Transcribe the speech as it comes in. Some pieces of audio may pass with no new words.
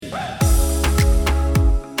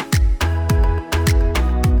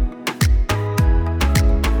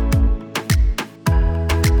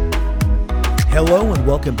Hello and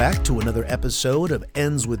welcome back to another episode of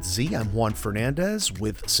Ends with Z. I'm Juan Fernandez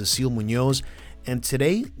with Cecile Munoz, and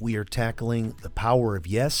today we are tackling the power of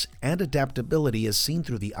yes and adaptability as seen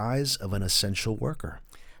through the eyes of an essential worker.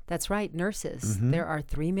 That's right, nurses. There are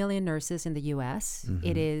 3 million nurses in the U.S.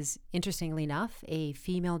 It is, interestingly enough, a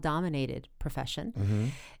female-dominated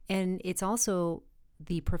profession. And it's also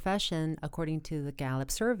the profession, according to the Gallup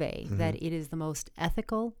survey, that it is the most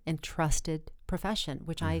ethical and trusted profession,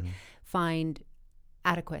 which I find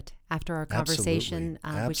adequate after our conversation,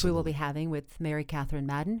 which we will be having with Mary Catherine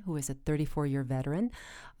Madden, who is a 34-year veteran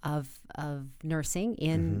of nursing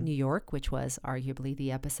in New York, which was arguably the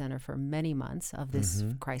epicenter for many months of this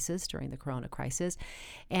crisis during the corona crisis.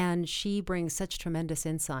 And she brings such tremendous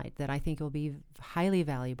insight that I think will be highly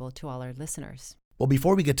valuable to all our listeners. Well,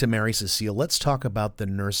 before we get to Mary Cecile, let's talk about the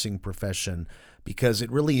nursing profession because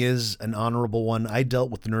it really is an honorable one. I dealt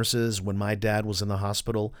with nurses when my dad was in the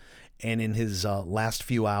hospital and in his last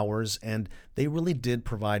few hours, and they really did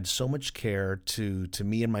provide so much care to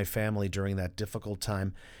me and my family during that difficult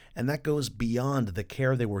time. And that goes beyond the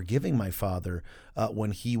care they were giving my father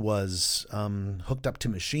when he was hooked up to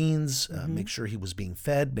machines, make sure he was being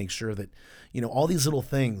fed, make sure that, all these little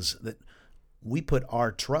things that we put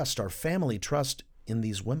our trust, our family trust in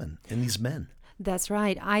these women, in these men. That's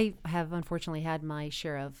right. I have unfortunately had my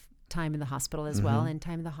share of time in the hospital as well, and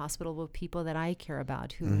time in the hospital with people that I care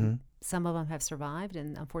about who some of them have survived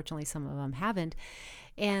and unfortunately some of them haven't.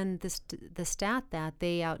 And the stat that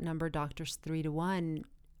they outnumber doctors 3-1,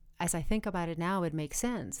 as I think about it now, it makes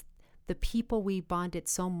sense. The people we bonded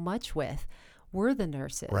so much with were the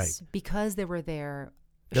nurses because they were there.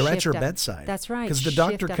 They're at your bedside. That's right. Because the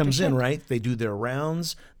doctor comes in, right? They do their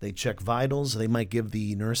rounds. They check vitals. They might give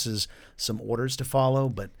the nurses some orders to follow,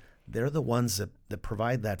 but they're the ones that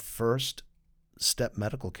provide that first step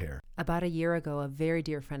medical care. About a year ago, a very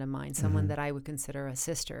dear friend of mine, someone that I would consider a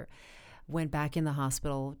sister, went back in the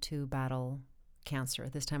hospital to battle cancer.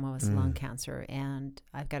 This time it was lung cancer. And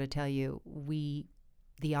I've got to tell you,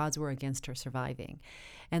 the odds were against her surviving.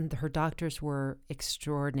 And her doctors were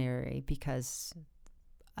extraordinary because,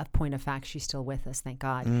 of point of fact, she's still with us, thank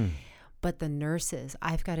God. But the nurses,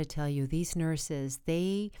 I've got to tell you, these nurses,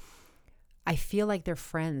 I feel like they're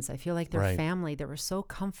friends. I feel like they're family. They were so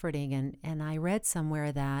comforting. And I read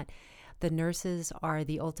somewhere that the nurses are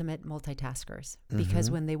the ultimate multitaskers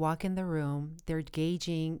because when they walk in the room, they're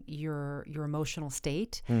gauging your emotional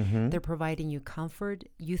state. They're providing you comfort.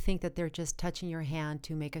 You think that they're just touching your hand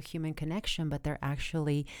to make a human connection, but they're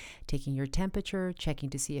actually taking your temperature, checking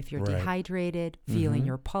to see if you're dehydrated, feeling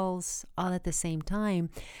your pulse, all at the same time.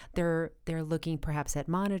 They're looking perhaps at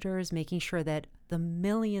monitors, making sure that the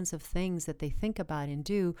millions of things that they think about and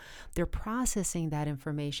do, they're processing that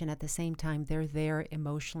information at the same time they're there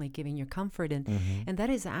emotionally giving you comfort. And that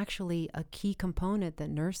is actually a key component that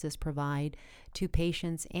nurses provide to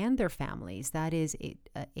patients and their families. That is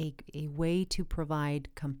a way to provide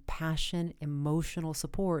compassion, emotional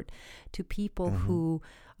support to people who,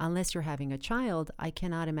 unless you're having a child, I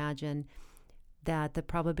cannot imagine that the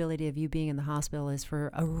probability of you being in the hospital is for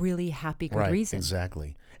a really happy, good reason.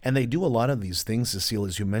 Exactly. And they do a lot of these things, Cecile,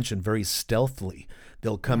 as you mentioned, very stealthily.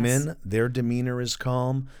 They'll come in, their demeanor is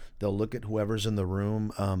calm. They'll look at whoever's in the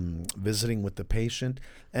room visiting with the patient.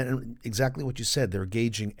 And exactly what you said, they're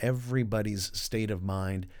gauging everybody's state of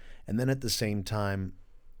mind. And then at the same time,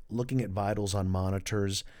 looking at vitals on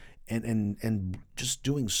monitors and just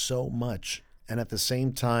doing so much. And at the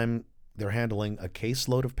same time, they're handling a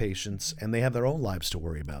caseload of patients, and they have their own lives to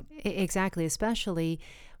worry about. Exactly, especially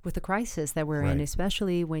with the crisis that we're in,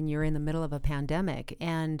 especially when you're in the middle of a pandemic.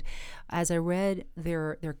 And as I read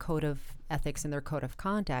their code of ethics and their code of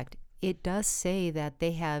conduct, it does say that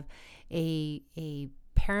they have a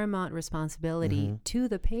paramount responsibility to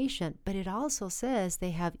the patient, but it also says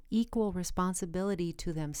they have equal responsibility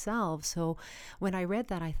to themselves. So when I read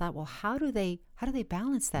that, I thought, well, how do they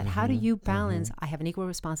balance that? How do you balance, I have an equal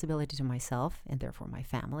responsibility to myself and therefore my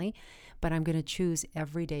family, but I'm going to choose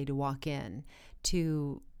every day to walk in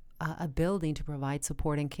to a building to provide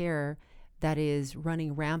support and care that is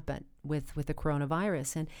running rampant with the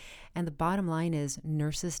coronavirus. And the bottom line is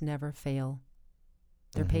nurses never fail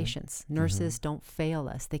their patients. Nurses don't fail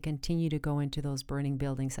us. They continue to go into those burning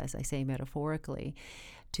buildings, as I say metaphorically,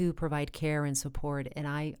 to provide care and support. And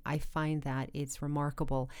I find that it's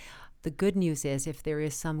remarkable. The good news is, if there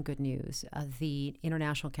is some good news, the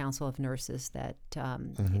International Council of Nurses that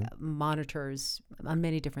monitors on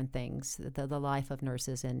many different things, the life of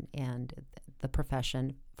nurses and the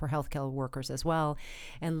profession for healthcare workers as well.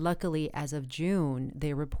 And luckily, as of June,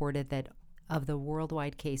 they reported that of the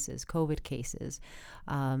worldwide cases, COVID cases,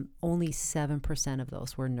 only 7% of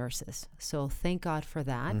those were nurses. So thank God for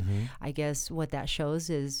that. I guess what that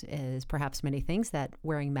shows is perhaps many things, that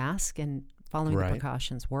wearing masks and following the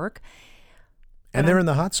precautions work. And they're in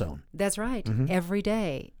the hot zone. That's right, every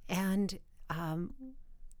day. And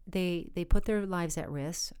they put their lives at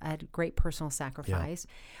risk at great personal sacrifice.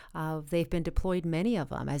 They've been deployed, many of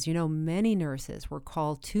them. As you know, many nurses were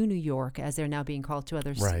called to New York, as they're now being called to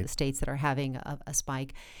other states that are having a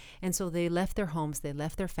spike. And so they left their homes, they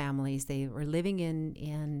left their families, they were living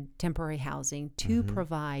in temporary housing to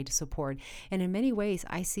provide support. And in many ways,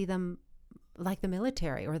 I see them like the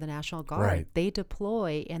military or the National Guard. They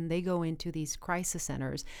deploy and they go into these crisis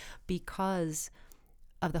centers because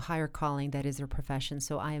of the higher calling that is their profession.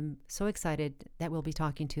 So I am so excited that we'll be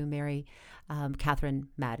talking to Mary Catherine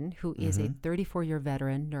Madden, who is a 34-year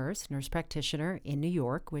veteran nurse practitioner in New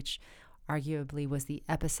York, which arguably was the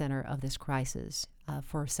epicenter of this crisis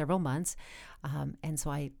for several months. And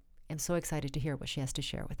so I am so excited to hear what she has to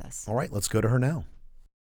share with us. All right, let's go to her now.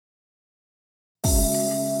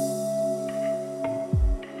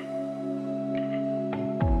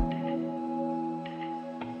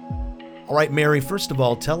 All right, Mary, first of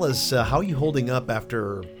all, tell us how are you holding up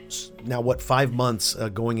after now, 5 months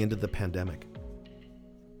going into the pandemic?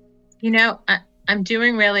 I'm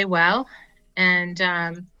doing really well. And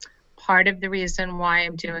part of the reason why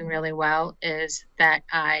I'm doing really well is that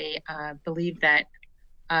I believe that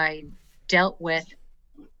I dealt with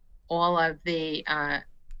all of the,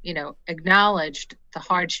 acknowledged the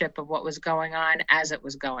hardship of what was going on as it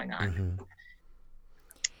was going on.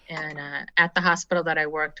 And at the hospital that I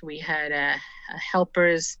worked, we had a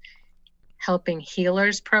Helpers Helping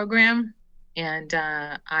Healers program. And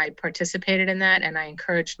I participated in that, and I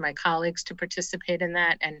encouraged my colleagues to participate in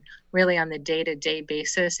that. And really on the day-to-day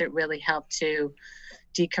basis, it really helped to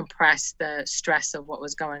decompress the stress of what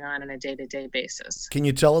was going on a day-to-day basis. Can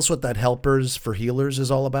you tell us what that Helpers for Healers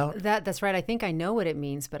is all about? That's right. I think I know what it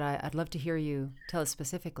means, but I'd love to hear you tell us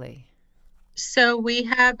specifically. So we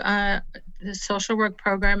have the social work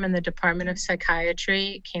program and the Department of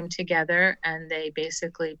Psychiatry came together, and they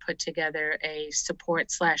basically put together a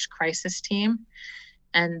support/crisis team,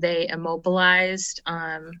 and they immobilized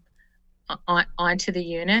onto the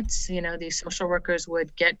units. These social workers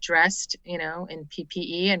would get dressed, in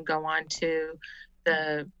PPE and go on to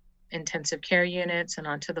the intensive care units and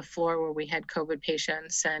onto the floor where we had COVID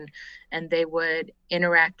patients, and they would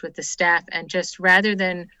interact with the staff, and just rather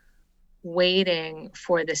than waiting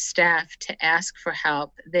for the staff to ask for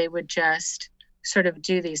help, they would just sort of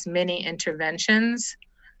do these mini interventions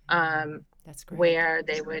That's great. where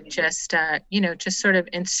they would just sort of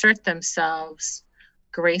insert themselves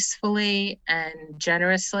gracefully and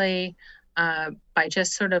generously by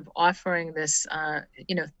just sort of offering this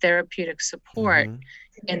therapeutic support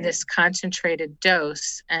in this concentrated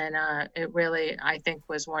dose. And it really, I think,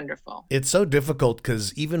 was wonderful. It's so difficult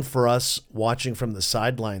because even for us watching from the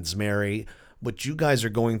sidelines, Mary, what you guys are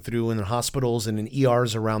going through in the hospitals and in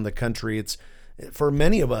ERs around the country, it's for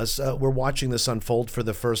many of us, we're watching this unfold for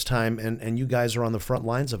the first time, and you guys are on the front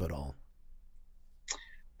lines of it all.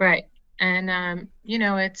 Right. And,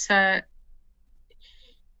 it's,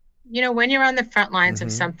 when you're on the front lines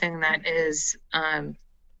of something that is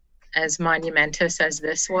as monumentous as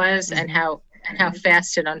this was, and how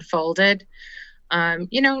fast it unfolded,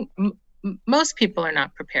 most people are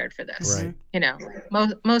not prepared for this. Right.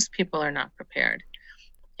 Most people are not prepared.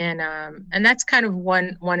 And that's kind of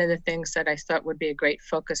one of the things that I thought would be a great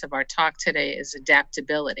focus of our talk today is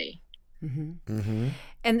adaptability.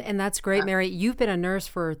 And that's great, Mary. You've been a nurse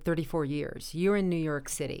for 34 years. You're in New York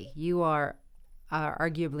City. You are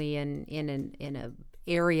arguably in a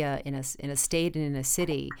area, in a state and in a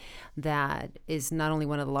city that is not only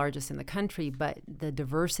one of the largest in the country, but the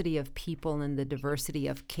diversity of people and the diversity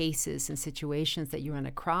of cases and situations that you run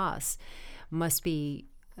across must be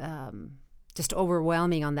just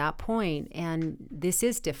overwhelming on that point. And this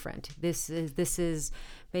is different. This is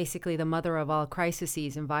basically the mother of all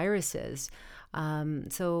crises and viruses.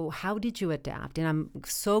 So how did you adapt? And I'm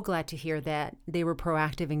so glad to hear that they were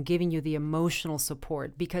proactive in giving you the emotional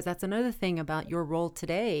support, because that's another thing about your role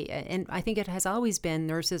today. And I think it has always been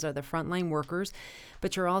nurses are the frontline workers,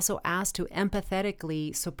 but you're also asked to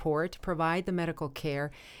empathetically support, provide the medical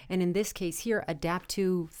care, and in this case here, adapt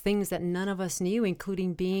to things that none of us knew,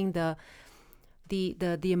 including being the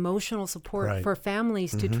emotional support for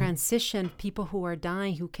families to transition people who are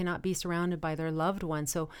dying, who cannot be surrounded by their loved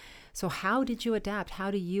ones. So how did you adapt?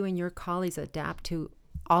 How do you and your colleagues adapt to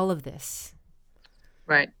all of this?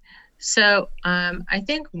 Right. So I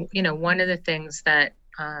think, one of the things that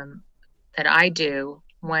I do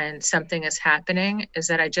when something is happening is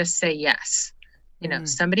that I just say yes.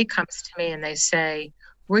 Somebody comes to me and they say,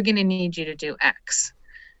 we're going to need you to do X.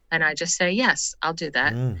 And I just say, yes, I'll do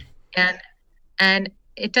that. And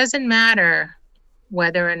it doesn't matter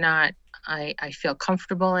whether or not I feel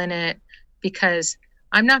comfortable in it, because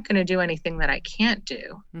I'm not going to do anything that I can't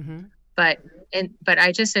do. But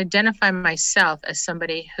I just identify myself as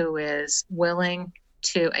somebody who is willing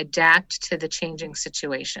to adapt to the changing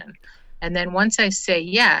situation. And then once I say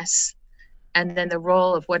yes, and then the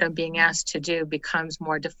role of what I'm being asked to do becomes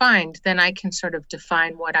more defined, then I can sort of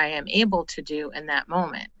define what I am able to do in that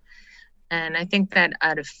moment. And I think that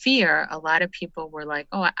out of fear, a lot of people were like,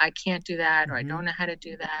 oh, I can't do that, or I don't know how to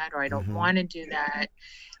do that, or I don't want to do that.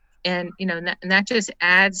 And, and that just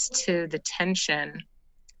adds to the tension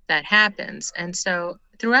that happens. And so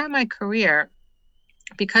throughout my career,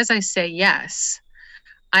 because I say yes,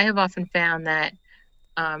 I have often found that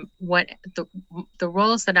what the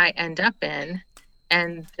roles that I end up in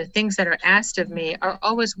and the things that are asked of me are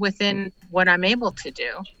always within what I'm able to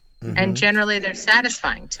do. And generally they're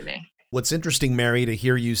satisfying to me. What's interesting, Mary, to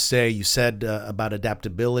hear you say, you said about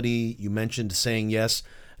adaptability, you mentioned saying yes.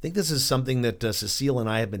 I think this is something that Cecile and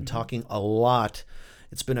I have been talking a lot.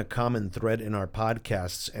 It's been a common thread in our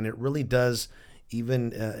podcasts, and it really does,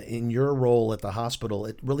 even in your role at the hospital,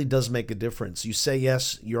 it really does make a difference. You say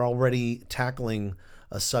yes, you're already tackling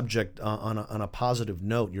a subject on a positive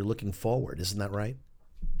note. You're looking forward. Isn't that right?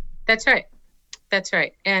 That's right. That's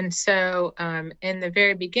right. And so in the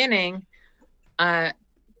very beginning,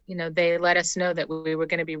 they let us know that we were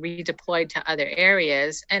going to be redeployed to other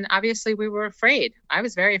areas. And obviously we were afraid. I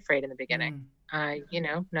was very afraid in the beginning.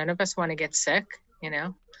 None of us want to get sick,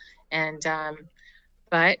 and,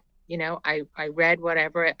 but, I read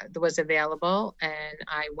whatever was available, and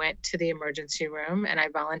I went to the emergency room and I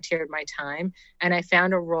volunteered my time, and I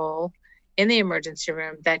found a role in the emergency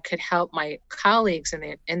room that could help my colleagues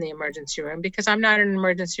in the emergency room, because I'm not an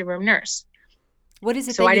emergency room nurse. What is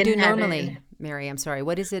it that you do normally, Mary? I'm sorry.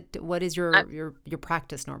 What is it? What is your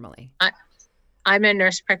practice normally? I'm a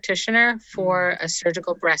nurse practitioner for a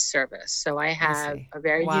surgical breast service. So I have a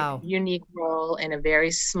very unique role in a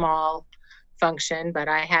very small function, but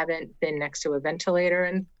I haven't been next to a ventilator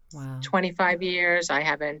in 25 years. I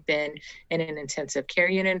haven't been in an intensive care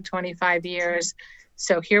unit in 25 years.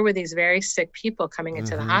 So here were these very sick people coming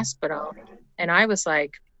into the hospital. And I was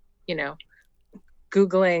like,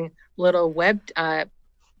 Googling little web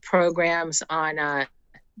programs on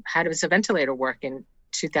how does a ventilator work in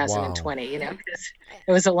 2020, because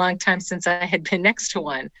it was a long time since I had been next to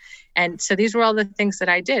one. And so these were all the things that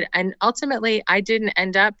I did. And ultimately, I didn't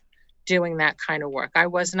end up doing that kind of work. I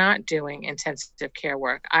was not doing intensive care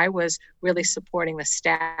work. I was really supporting the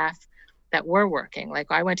staff that were working. Like,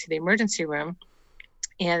 I went to the emergency room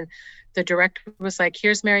and the director was like,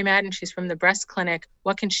 here's Mary Madden. She's from the breast clinic.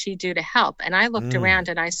 What can she do to help? And I looked around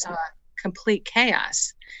and I saw complete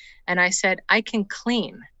chaos. And I said, I can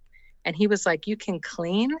clean. And he was like, you can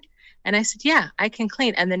clean? And I said, yeah, I can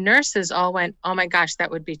clean. And the nurses all went, oh my gosh, that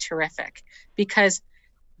would be terrific. Because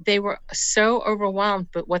they were so overwhelmed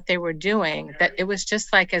with what they were doing that it was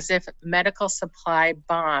just like as if medical supply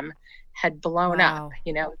bomb had blown up.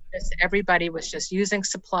 Everybody was just using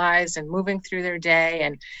supplies and moving through their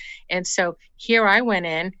day. And so here I went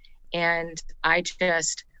in and I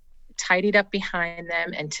just tidied up behind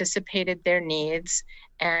them, anticipated their needs.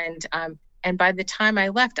 And by the time I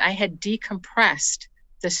left, I had decompressed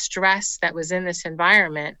the stress that was in this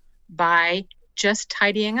environment by just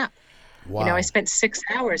tidying up. Wow. I spent 6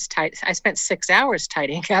 hours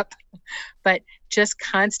tidying up, but just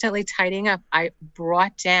constantly tidying up, I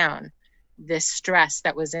brought down this stress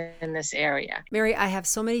that was in this area. Mary, I have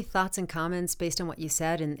so many thoughts and comments based on what you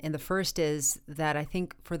said. And the first is that I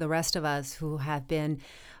think for the rest of us who have been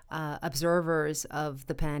observers of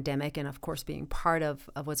the pandemic and, of course, being part of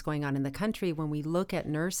what's going on in the country, when we look at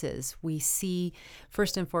nurses, we see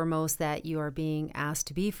first and foremost that you are being asked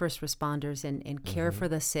to be first responders and care for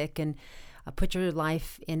the sick and put your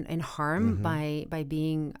life in harm by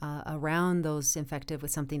being around those infected with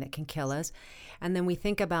something that can kill us. And then we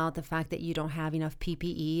think about the fact that you don't have enough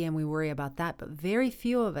PPE and we worry about that. But very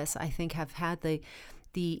few of us, I think, have had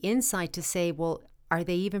the insight to say, well, are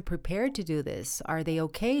they even prepared to do this? Are they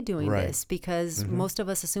okay doing this? Because most of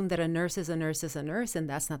us assume that a nurse is a nurse is a nurse, and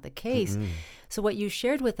that's not the case. So what you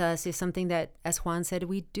shared with us is something that, as Juan said,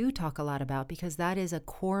 we do talk a lot about, because that is a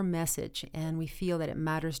core message, and we feel that it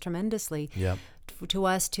matters tremendously to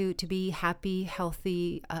us to be happy,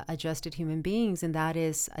 healthy, adjusted human beings, and that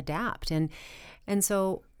is adapt. And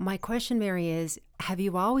so my question, Mary, is, have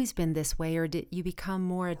you always been this way, or did you become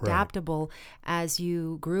more adaptable as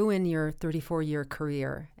you grew in your 34-year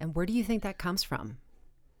career? And where do you think that comes from?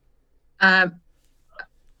 I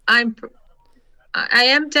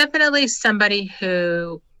am definitely somebody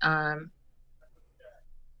who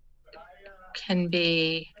can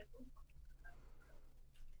be,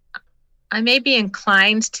 I may be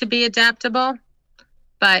inclined to be adaptable,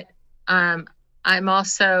 but I'm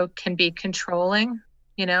also can be controlling.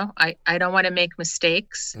 I don't want to make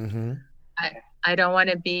mistakes. Mm-hmm. I don't want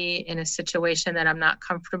to be in a situation that I'm not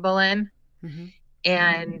comfortable in. Mm-hmm.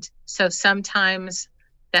 And so sometimes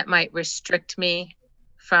that might restrict me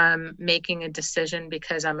from making a decision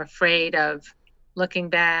because I'm afraid of looking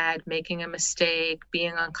bad, making a mistake,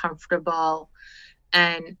 being uncomfortable.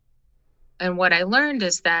 And what I learned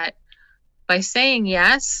is that by saying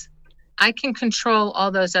yes, I can control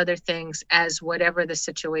all those other things as whatever the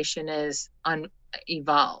situation is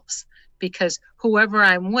evolves, because whoever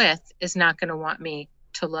I'm with is not going to want me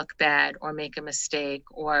to look bad or make a mistake,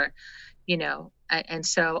 or and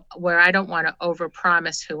so where I don't want to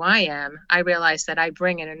overpromise who I am, I realize that I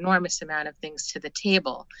bring an enormous amount of things to the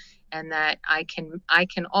table, and that I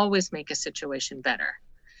can always make a situation better,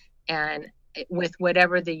 and with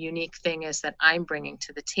whatever the unique thing is that I'm bringing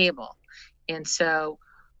to the table. And so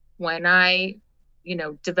when I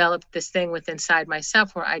developed this thing inside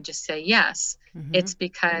myself where I just say yes, it's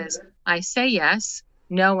because I say yes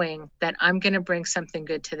knowing that I'm going to bring something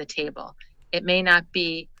good to the table. It may not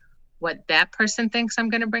be what that person thinks I'm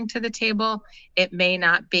going to bring to the table. It may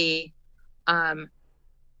not be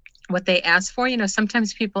what they ask for.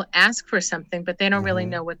 Sometimes people ask for something, but they don't really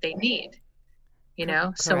know what they need.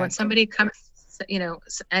 So when somebody comes,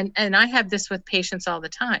 and I have this with patients all the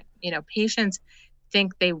time. Patients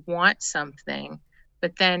think they want something,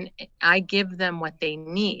 but then I give them what they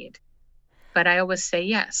need. But I always say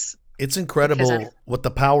yes. It's incredible what the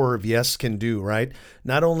power of yes can do, right?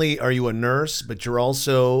 Not only are you a nurse, but you're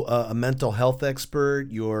also a mental health expert.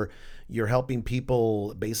 You're helping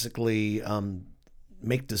people basically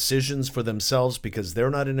make decisions for themselves because they're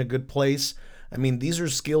not in a good place. I mean, these are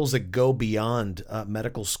skills that go beyond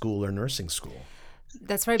medical school or nursing school.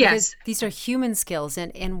 That's right, because these are human skills.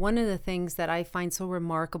 And one of the things that I find so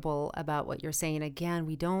remarkable about what you're saying,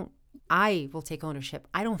 again, I will take ownership.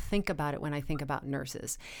 I don't think about it when I think about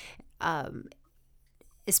nurses.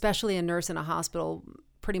 Especially a nurse in a hospital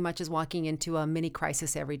pretty much is walking into a mini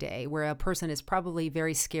crisis every day, where a person is probably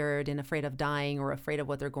very scared and afraid of dying, or afraid of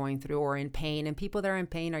what they're going through, or in pain. And people that are in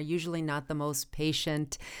pain are usually not the most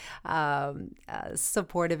patient,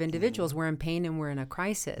 supportive individuals. We're in pain and we're in a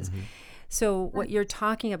crisis. So what you're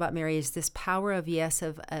talking about, Mary, is this power of yes.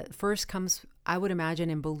 First comes, I would imagine,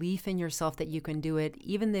 in belief in yourself that you can do it,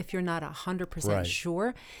 even if you're not 100%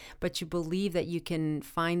 sure, but you believe that you can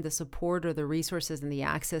find the support or the resources and the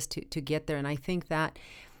access to get there. And I think that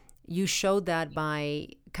you showed that by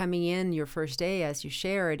coming in your first day, as you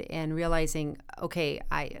shared, and realizing, okay,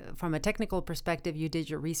 from a technical perspective, you did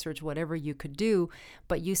your research, whatever you could do,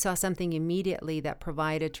 but you saw something immediately that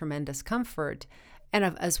provided tremendous comfort.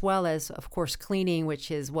 And as well as, of course, cleaning,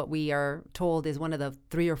 which is what we are told is one of the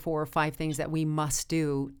 3 or 4 or 5 things that we must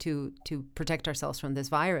do to protect ourselves from this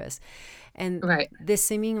virus. And this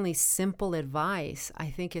seemingly simple advice, I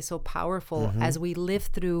think, is so powerful as we live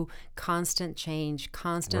through constant change,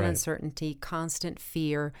 constant uncertainty, constant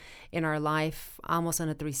fear in our life, almost on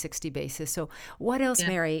a 360 basis. So what else,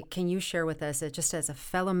 Mary, can you share with us, just as a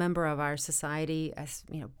fellow member of our society, as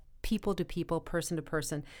people to people, person to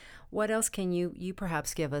person? What else can you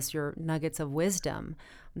perhaps give us, your nuggets of wisdom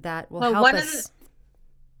that will help us?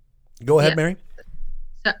 Go ahead, Mary.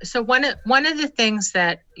 So one of the things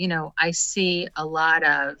that I see a lot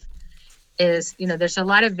of is there's a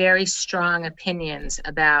lot of very strong opinions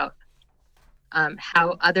about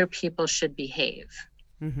how other people should behave,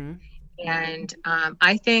 and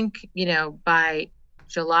I think by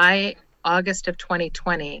August of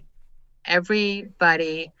 2020,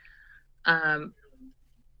 everybody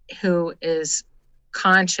who is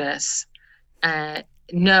conscious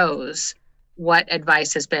knows what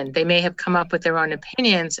advice has been. They may have come up with their own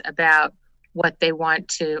opinions about what they want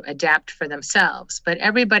to adapt for themselves, but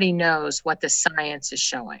everybody knows what the science is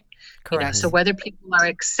showing. Correct. So whether people are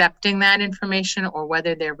accepting that information or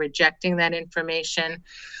whether they're rejecting that information,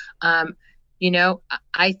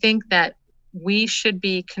 I think that we should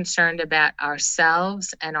be concerned about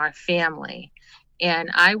ourselves and our family.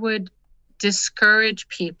 And I would discourage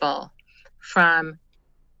people from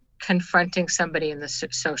confronting somebody in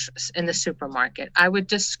the in the supermarket. I would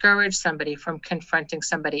discourage somebody from confronting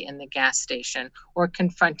somebody in the gas station or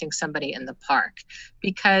confronting somebody in the park,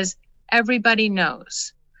 because everybody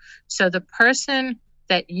knows. So the person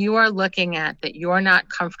that you are looking at that you're not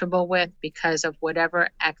comfortable with because of whatever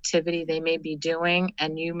activity they may be doing,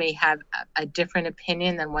 and you may have a different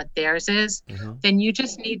opinion than what theirs is, then you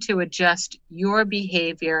just need to adjust your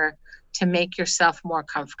behavior to make yourself more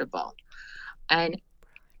comfortable.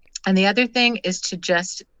 And the other thing is to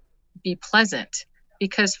just be pleasant,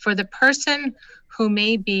 because for the person who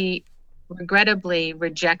may be regrettably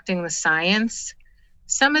rejecting the science,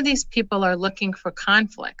 some of these people are looking for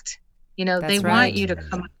conflict. You know, That's they want right. you to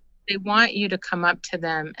come they want you to come up to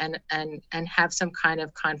them and have some kind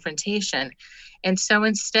of confrontation. And so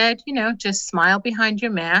instead, you know, just smile behind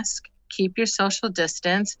your mask, keep your social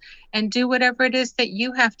distance, and do whatever it is that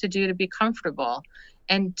you have to do to be comfortable.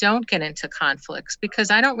 And don't get into conflicts,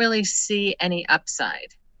 because I don't really see any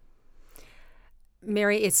upside.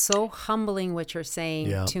 Mary, it's so humbling what you're saying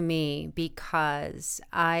Yeah. to me, because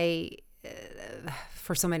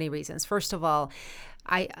for so many reasons. First of all,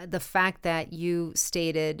 the fact that you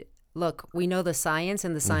stated, look, we know the science,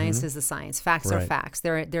 and the science is the science. Facts are Right. facts.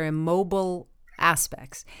 They're immobile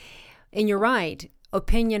aspects. And you're right.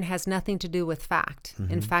 Opinion has nothing to do with fact.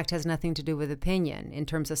 In fact, has nothing to do with opinion in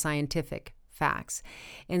terms of scientific facts.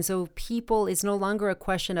 And so it's no longer a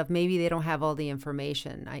question of maybe they don't have all the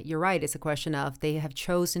information. You're right. It's a question of they have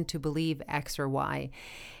chosen to believe X or Y.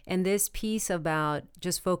 And this piece about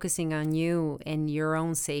just focusing on you and your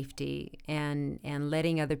own safety and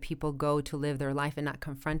letting other people go to live their life and not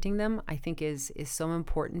confronting them, I think is so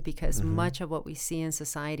important, because much of what we see in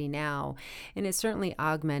society now, and it's certainly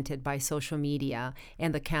augmented by social media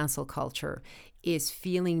and the cancel culture, is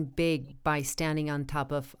feeling big by standing on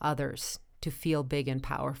top of others to feel big and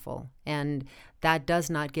powerful. And that does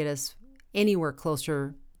not get us anywhere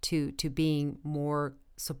closer to being more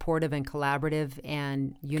supportive and collaborative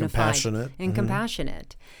and unified and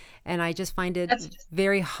compassionate. And I just find it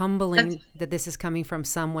very humbling that this is coming from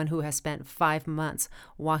someone who has spent 5 months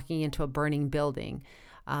walking into a burning building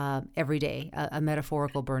every day, a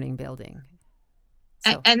metaphorical burning building.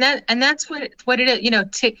 So. And that's what it is. You know,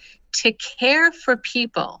 to care for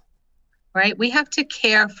people, right? We have to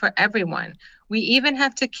care for everyone. We even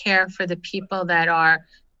have to care for the people that are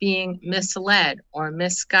being misled or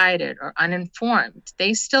misguided or uninformed.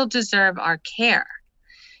 They still deserve our care.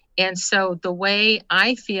 And so the way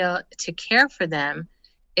I feel to care for them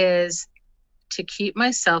is to keep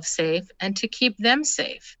myself safe and to keep them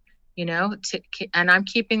safe, you know, and I'm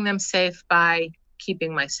keeping them safe by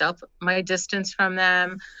keeping my distance from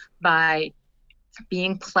them, by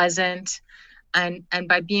being pleasant, and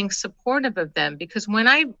by being supportive of them. Because when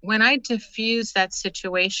I diffuse that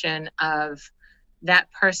situation of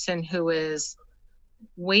that person who is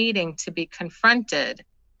waiting to be confronted,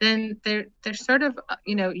 then they're sort of,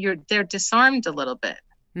 you know, they're disarmed a little bit,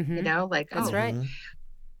 you know, like, that's right.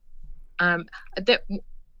 That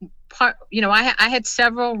part, you know, I had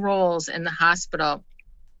several roles in the hospital,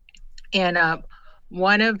 and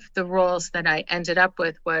one of the roles that I ended up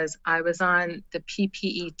with was I was on the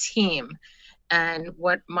PPE team. And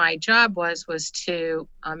what my job was to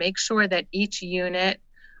make sure that each unit,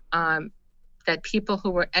 that people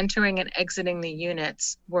who were entering and exiting the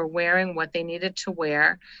units were wearing what they needed to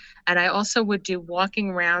wear. And I also would do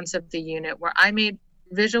walking rounds of the unit where I made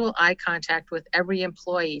visual eye contact with every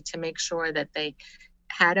employee to make sure that they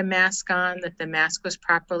had a mask on, that the mask was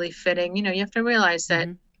properly fitting. You know, you have to realize that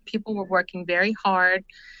people were working very hard.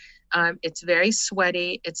 It's very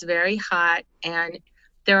sweaty, it's very hot, and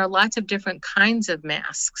there are lots of different kinds of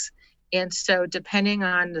masks. And so depending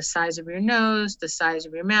on the size of your nose, the size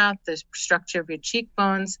of your mouth, the structure of your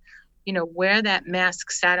cheekbones, you know, where that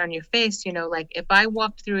mask sat on your face, you know, like if I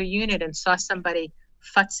walked through a unit and saw somebody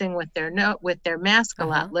futzing with their mask a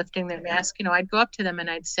lot, lifting their mask, you know, I'd go up to them and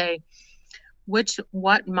I'd say,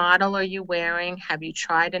 what model are you wearing? Have you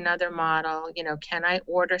tried another model? You know, can I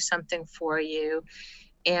order something for you?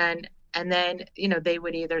 And then, you know, they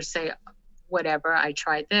would either say, whatever, I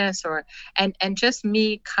tried this, or and just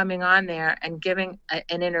me coming on there and giving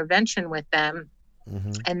an intervention with them,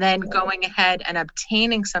 and then going ahead and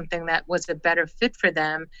obtaining something that was a better fit for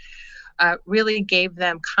them, really gave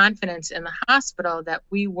them confidence in the hospital that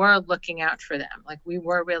we were looking out for them, like we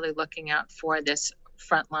were really looking out for this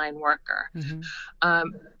frontline worker.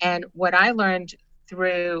 And what I learned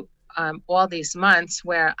through all these months,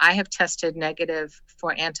 where I have tested negative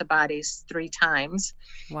for antibodies 3 times.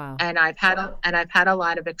 Wow. And I've had a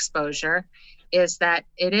lot of exposure. is that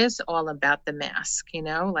it is all about the mask,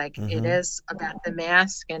 like it Mm-hmm. is about the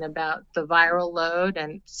mask and about the viral load.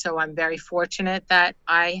 And so I'm very fortunate that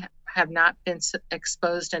I have not been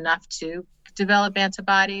exposed enough to develop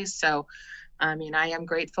antibodies. So, I mean, I am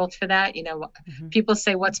grateful for that. People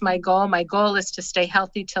say, what's my goal? My goal is to stay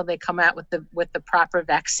healthy till they come out with the proper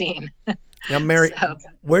vaccine. Now, Mary, So,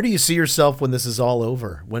 where do you see yourself when this is all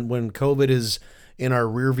over? When COVID is in our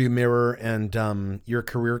rearview mirror and your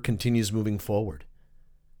career continues moving forward?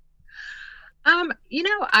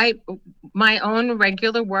 I my own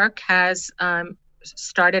regular work has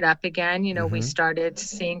started up again. We Mm-hmm. started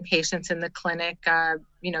seeing patients in the clinic,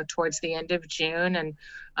 towards the end of June, and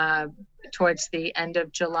towards the end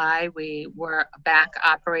of July, we were back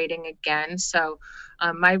operating again. So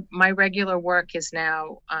my regular work is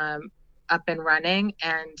now up and running,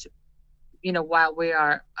 and while we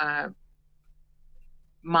are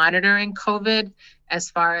monitoring COVID,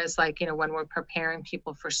 as far as when we're preparing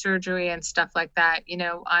people for surgery and stuff like that,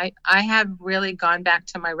 I have really gone back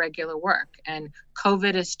to my regular work, and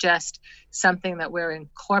COVID is just something that we're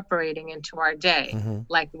incorporating into our day, Mm-hmm.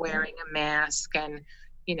 like wearing a mask and,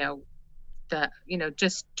 you know,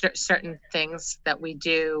 just certain things that we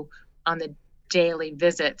do on the daily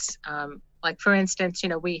visits. Like for instance,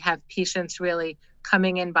 we have patients really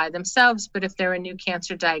coming in by themselves, but if they're a new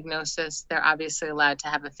cancer diagnosis, they're obviously allowed to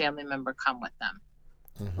have a family member come with them.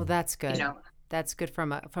 Well, that's You good. know, That's good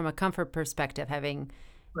from a comfort perspective. Having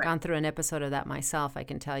right. gone through an episode of that myself, I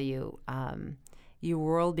can tell you, your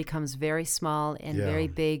world becomes very small and Yeah. very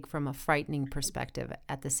big from a frightening perspective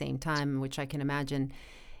at the same time, which I can imagine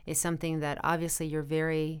is something that obviously you're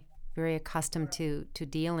very, very accustomed to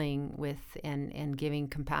dealing with and giving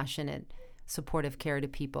compassionate, supportive care to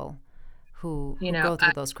people who go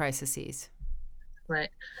through those crises. Right.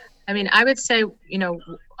 I mean, I would say,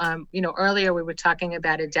 earlier we were talking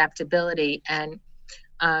about adaptability, and,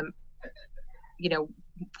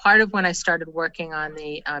 part of when I started working on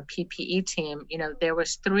the PPE team, there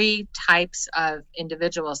was 3 types of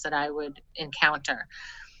individuals that I would encounter.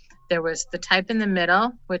 There was the type in the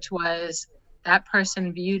middle, which was that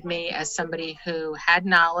person viewed me as somebody who had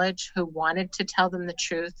knowledge, who wanted to tell them the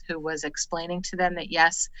truth, who was explaining to them that,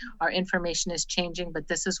 yes, our information is changing, but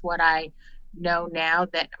this is what I know now,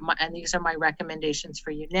 and these are my recommendations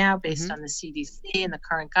for you now based on the CDC and the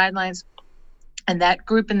current guidelines. And that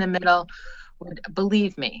group in the middle would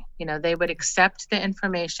believe me. They would accept the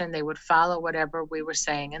information, they would follow whatever we were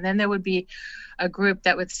saying. And then there would be a group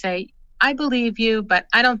that would say, I believe you, but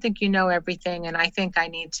I don't think you know everything, and I think I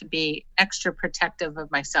need to be extra protective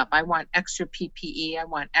of myself. I want extra PPE, I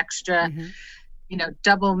want extra,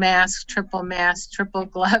 double mask, triple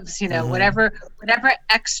gloves, whatever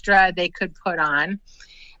extra they could put on.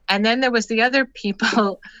 And then there was the other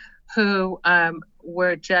people who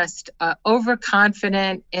were just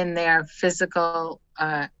overconfident in their physical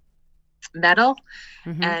mettle.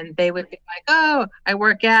 And they would be like, oh, I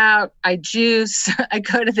work out, I juice, I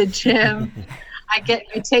go to the gym, I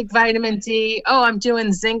take vitamin D. Oh, I'm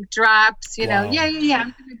doing zinc drops, Wow. yeah,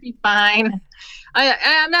 I'm going to be fine.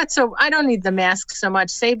 I don't need the mask so much.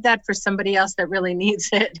 Save that for somebody else that really needs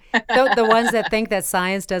it. The ones that think that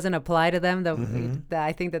science doesn't apply to them,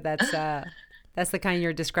 I think that's the kind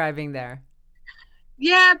you're describing there.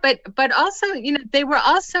 Yeah, but also, they were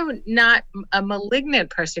also not a malignant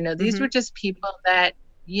person. These were just people that,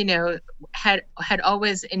 had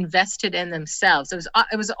always invested in themselves.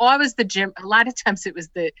 It was always the gym. A lot of times it was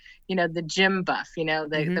the gym buff,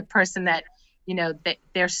 the person that,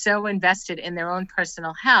 they're so invested in their own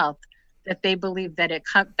personal health that they believe that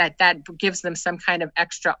that gives them some kind of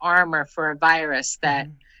extra armor for a virus that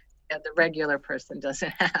the regular person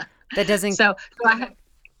doesn't have. That doesn't. So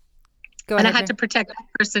I had to protect that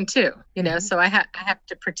person too, so I have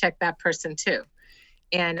to protect that person too.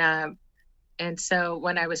 And so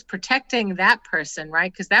when I was protecting that person,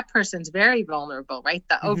 right, because that person's very vulnerable, right?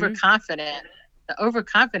 The overconfident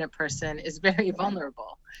person is very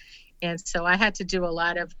vulnerable. And so I had to do a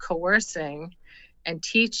lot of coercing and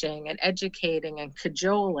teaching and educating and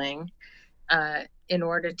cajoling in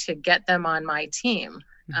order to get them on my team.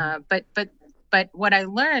 But what I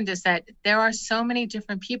learned is that there are so many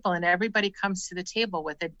different people, and everybody comes to the table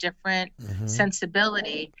with a different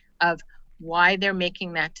sensibility of why they're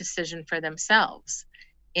making that decision for themselves.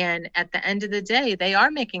 And at the end of the day, they are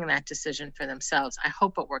making that decision for themselves. I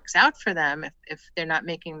hope it works out for them if they're not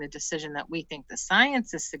making the decision that we think the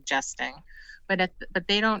science is suggesting. But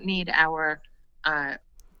they don't need our.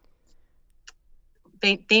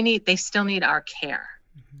 They still need our care.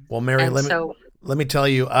 Well, Mary, let me tell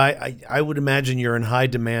you, I would imagine you're in high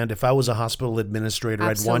demand. If I was a hospital administrator,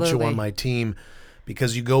 Absolutely. I'd want you on my team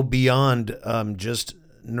because you go beyond just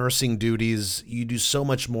nursing duties. You do so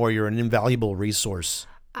much more. You're an invaluable resource.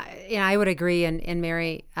 I would agree. And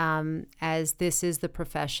Mary, as this is the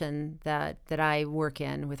profession that I work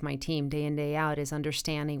in with my team day in, day out, is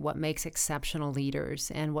understanding what makes exceptional leaders.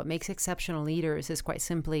 And what makes exceptional leaders is quite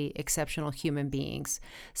simply exceptional human beings,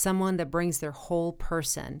 someone that brings their whole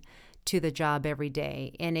person to the job every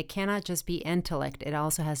day. And it cannot just be intellect. It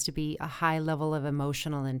also has to be a high level of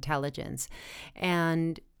emotional intelligence.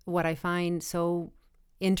 And what I find so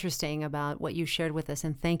interesting about what you shared with us,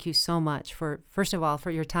 and thank you so much for, first of all,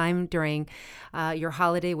 for your time during your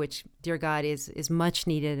holiday, which, dear God, is much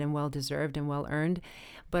needed and well deserved and well earned,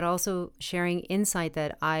 but also sharing insight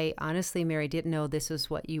that I honestly, Mary, didn't know this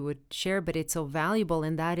was what you would share, but it's so valuable,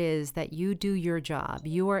 and that is that you do your job.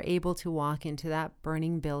 You are able to walk into that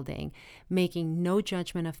burning building, making no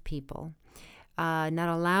judgment of people. Not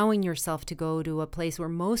allowing yourself to go to a place where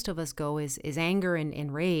most of us go is anger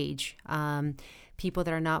and rage, people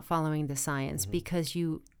that are not following the science, because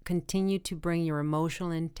you continue to bring your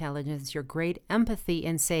emotional intelligence, your great empathy,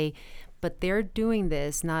 and say, but they're doing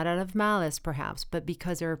this not out of malice perhaps, but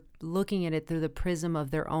because they're looking at it through the prism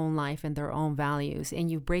of their own life and their own values.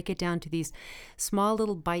 And you break it down to these small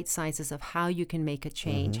little bite sizes of how you can make a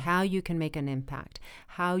change, how you can make an impact,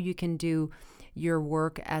 how you can do your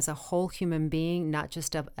work as a whole human being, not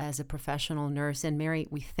just as a professional nurse. And Mary,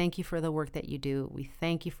 we thank you for the work that you do. We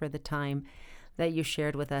thank you for the time that you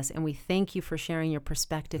shared with us. And we thank you for sharing your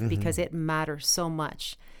perspective, because it matters so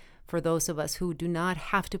much for those of us who do not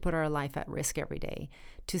have to put our life at risk every day,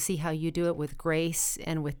 to see how you do it with grace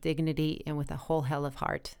and with dignity and with a whole hell of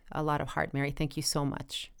heart, a lot of heart. Mary, thank you so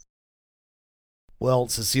much. Well,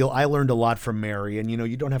 Cecile, I learned a lot from Mary, and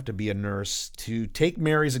you don't have to be a nurse to take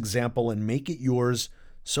Mary's example and make it yours.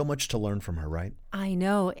 So much to learn from her, right? I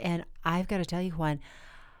know, and I've got to tell you, Juan,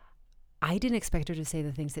 I didn't expect her to say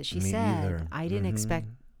the things that she said. Either. I didn't expect,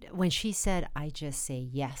 when she said, I just say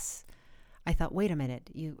yes, I thought, wait a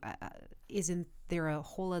minute, isn't there a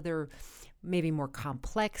whole other, maybe more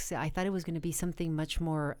complex? I thought it was going to be something much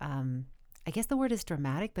more, I guess the word is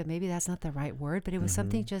dramatic, but maybe that's not the right word. But it was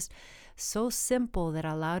something just so simple that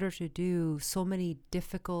allowed her to do so many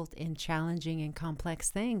difficult and challenging and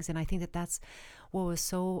complex things. And I think that that's what was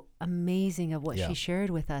so amazing of what she shared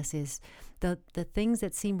with us, is the things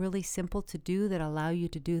that seem really simple to do that allow you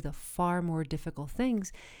to do the far more difficult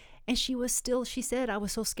things. And she said, I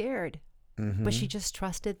was so scared, but she just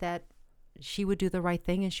trusted that she would do the right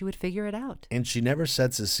thing and she would figure it out. And she never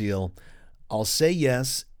said, Cecile, I'll say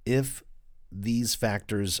yes if these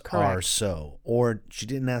factors are so. Or she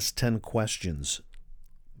didn't ask 10 questions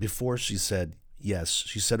before she said yes.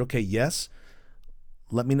 She said, okay, yes,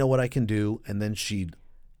 let me know what I can do. And then she'd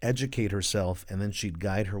educate herself, and then she'd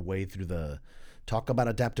guide her way through talk about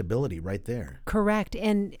adaptability right there. Correct.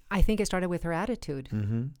 And I think it started with her attitude.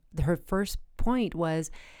 Her first point was,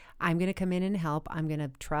 I'm going to come in and help. I'm going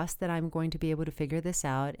to trust that I'm going to be able to figure this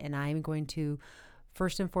out. And I'm going to,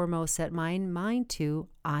 first and foremost, set my mind to,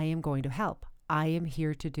 I am going to help. I am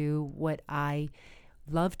here to do what I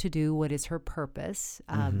love to do, what is her purpose.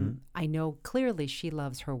 I know clearly she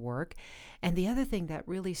loves her work. And the other thing that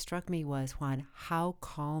really struck me was, Juan, how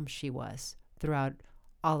calm she was throughout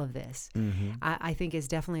all of this. I think is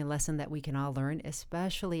definitely a lesson that we can all learn,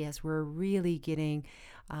 especially as we're really getting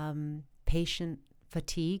patient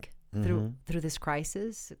fatigue through this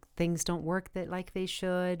crisis. Things don't work like they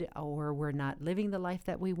should, or we're not living the life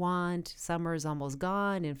that we want. Summer is almost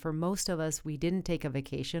gone, and for most of us, we didn't take a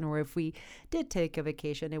vacation, or if we did take a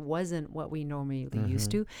vacation, it wasn't what we normally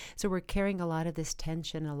used to. So we're carrying a lot of this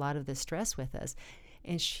tension, a lot of this stress with us.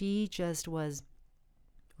 And she just was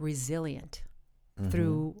resilient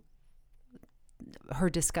through her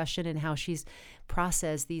discussion and how she's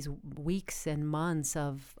processed these weeks and months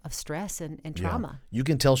of stress and trauma. You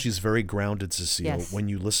can tell she's very grounded, Cecile. Yes. When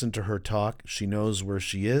you listen to her talk, she knows where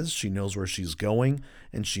she is, she knows where she's going,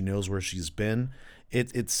 and she knows where she's been.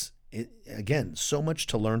 It's again, so much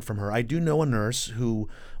to learn from her. I do know a nurse who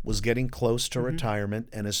was getting close to retirement,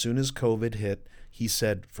 and as soon as COVID hit, he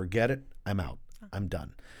said, forget it, I'm out, I'm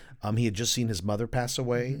done. He had just seen his mother pass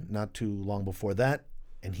away not too long before that,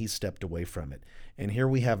 and he stepped away from it. And here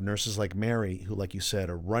we have nurses like Mary, who, like you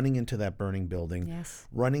said, are running into that burning building,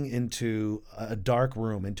 running into a dark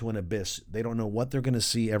room, into an abyss. They don't know what they're going to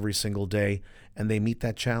see every single day, and they meet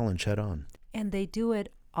that challenge head on. And they do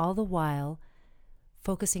it all the while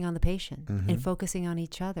focusing on the patient and focusing on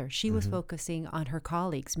each other. She was focusing on her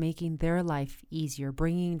colleagues, making their life easier,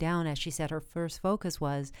 bringing down, as she said, her first focus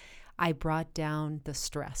was, I brought down the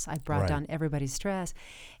stress. I brought down everybody's stress.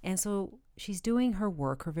 And so she's doing her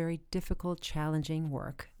work, her very difficult, challenging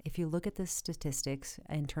work. If you look at the statistics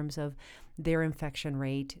in terms of their infection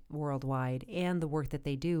rate worldwide and the work that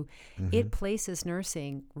they do, it places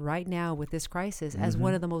nursing right now with this crisis as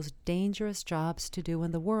one of the most dangerous jobs to do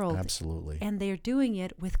in the world. Absolutely. And they're doing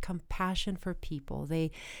it with compassion for people. They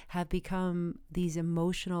have become these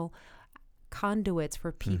emotional conduits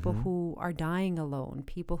for people who are dying alone,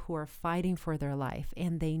 people who are fighting for their life,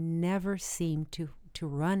 and they never seem to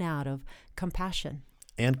run out of compassion.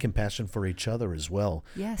 And compassion for each other as well.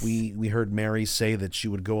 Yes. We heard Mary say that she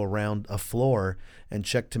would go around a floor and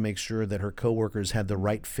check to make sure that her coworkers had the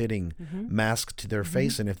right fitting mask to their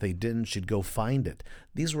face, and if they didn't, she'd go find it.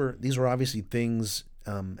 These were obviously things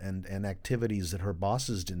and activities that her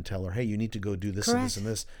bosses didn't tell her, hey, you need to go do this and this and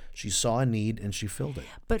this. She saw a need and she filled it.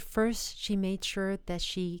 But first, she made sure that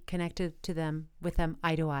she connected with them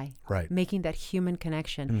eye to eye, right? Making that human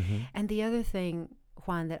connection. And the other thing,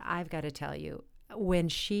 Juan, that I've got to tell you, when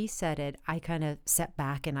she said it, I kind of sat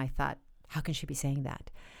back and I thought, how can she be saying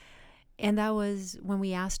that? And that was when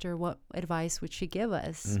we asked her what advice would she give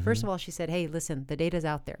us. First of all, she said, hey, listen, the data's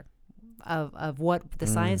out there. Of what the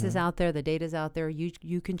science is out there, the data's out there.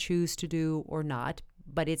 You can choose to do or not,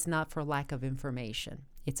 but it's not for lack of information.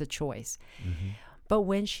 It's a choice. But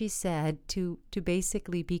when she said to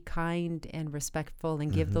basically be kind and respectful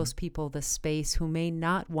and give those people the space who may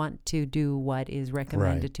not want to do what is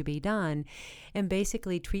recommended to be done, and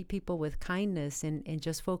basically treat people with kindness and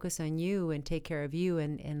just focus on you and take care of you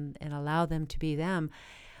and allow them to be them,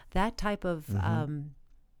 that type of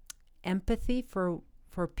empathy for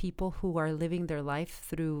people who are living their life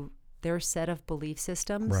through their set of belief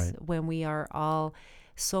systems, when we are all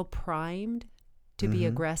so primed to be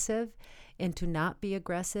aggressive and to not be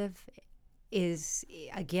aggressive is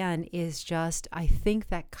just, I think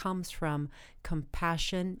that comes from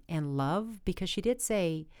compassion and love, because she did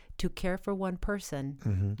say to care for one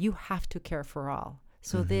person, you have to care for all.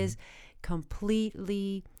 So there's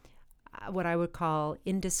completely what I would call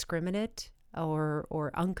indiscriminate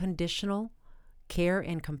or unconditional care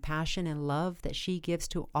and compassion and love that she gives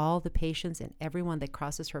to all the patients and everyone that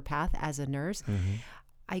crosses her path as a nurse.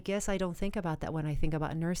 I guess I don't think about that when I think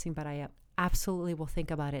about nursing, but I absolutely will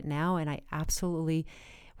think about it now, and I absolutely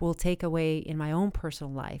will take away in my own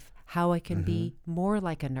personal life how I can be more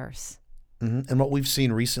like a nurse. And what we've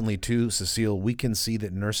seen recently too, Cecile, we can see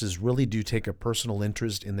that nurses really do take a personal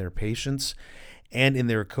interest in their patients and in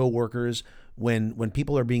their coworkers when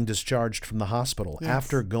people are being discharged from the hospital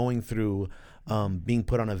after going through being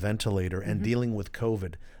put on a ventilator and dealing with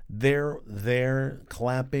COVID. They're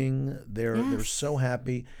clapping, they're so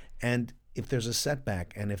happy, and if there's a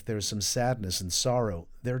setback and if there's some sadness and sorrow,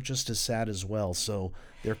 they're just as sad as well. So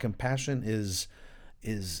their compassion is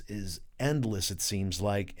endless, it seems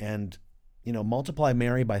like, and multiply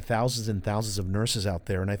Mary by thousands and thousands of nurses out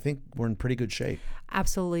there, and I think we're in pretty good shape.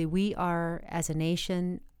 Absolutely. We are, as a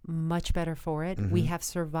nation, much better for it. We have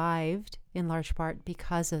survived in large part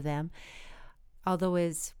because of them. Although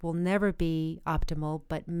it will never be optimal,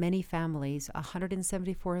 but many families,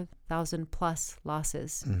 174,000 plus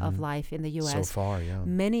losses of life in the U.S. So far, yeah.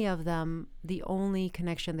 Many of them, the only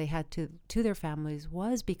connection they had to their families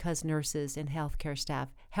was because nurses and healthcare staff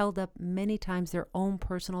held up many times their own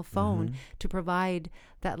personal phone to provide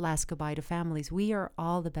that last goodbye to families. We are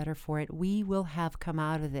all the better for it. We will have come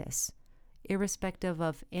out of this, irrespective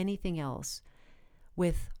of anything else,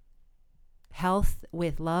 with health,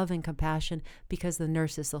 with love and compassion, because the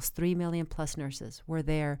nurses, those 3 million plus nurses, were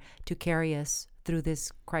there to carry us through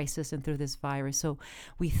this crisis and through this virus. So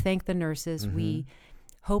we thank the nurses. We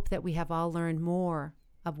hope that we have all learned more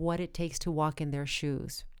of what it takes to walk in their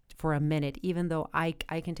shoes for a minute, even though I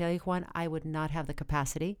can tell you, Juan, I would not have the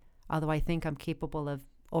capacity, although I think I'm capable of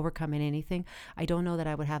overcoming anything. I don't know that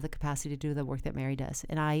I would have the capacity to do the work that Mary does.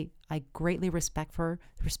 And I greatly respect her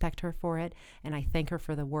for it. And I thank her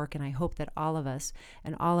for the work. And I hope that all of us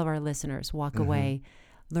and all of our listeners walk away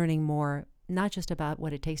learning more, not just about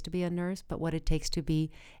what it takes to be a nurse, but what it takes to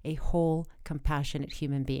be a whole, compassionate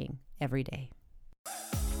human being every day.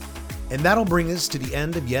 And that'll bring us to the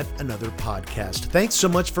end of yet another podcast. Thanks so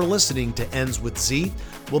much for listening to Ends with Z.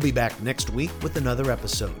 We'll be back next week with another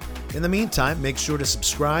episode. In the meantime, make sure to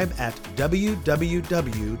subscribe at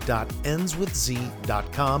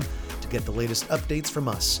www.endswithz.com to get the latest updates from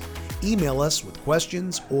us. Email us with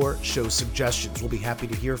questions or show suggestions. We'll be happy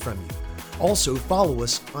to hear from you. Also, follow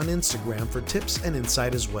us on Instagram for tips and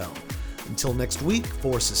insight as well. Until next week,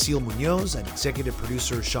 for Cecile Munoz and executive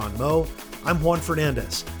producer Sean Moe, I'm Juan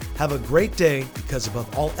Fernandez. Have a great day, because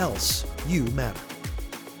above all else, you matter.